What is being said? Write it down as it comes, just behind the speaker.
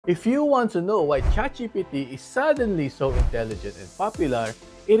If you want to know why ChatGPT is suddenly so intelligent and popular,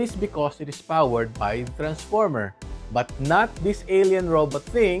 it is because it is powered by the Transformer. But not this alien robot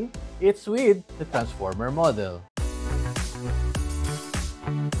thing, it's with the Transformer model.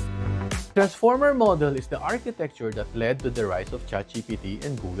 Transformer model is the architecture that led to the rise of ChatGPT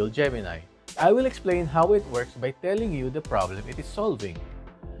and Google Gemini. I will explain how it works by telling you the problem it is solving.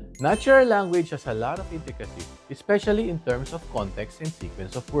 Natural language has a lot of intricacies, especially in terms of context and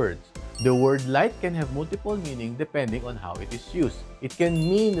sequence of words. The word light can have multiple meanings depending on how it is used. It can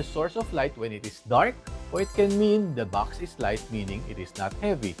mean the source of light when it is dark, or it can mean the box is light, meaning it is not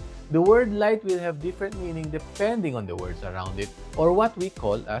heavy. The word light will have different meaning depending on the words around it, or what we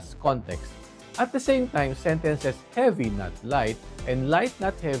call as context. At the same time, sentences heavy not light and light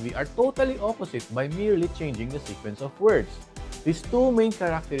not heavy are totally opposite by merely changing the sequence of words. These two main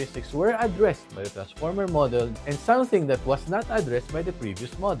characteristics were addressed by the Transformer model and something that was not addressed by the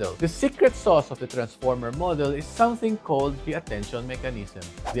previous model. The secret sauce of the Transformer model is something called the attention mechanism.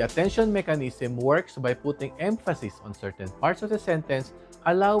 The attention mechanism works by putting emphasis on certain parts of the sentence,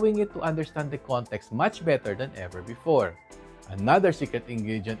 allowing it to understand the context much better than ever before. Another secret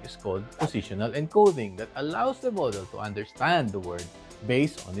ingredient is called positional encoding that allows the model to understand the word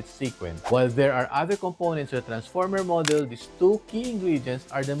based on its sequence. While there are other components of the Transformer model, these two key ingredients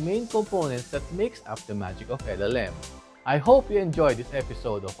are the main components that makes up the magic of LLM. I hope you enjoyed this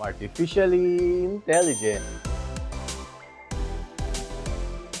episode of Artificially Intelligent.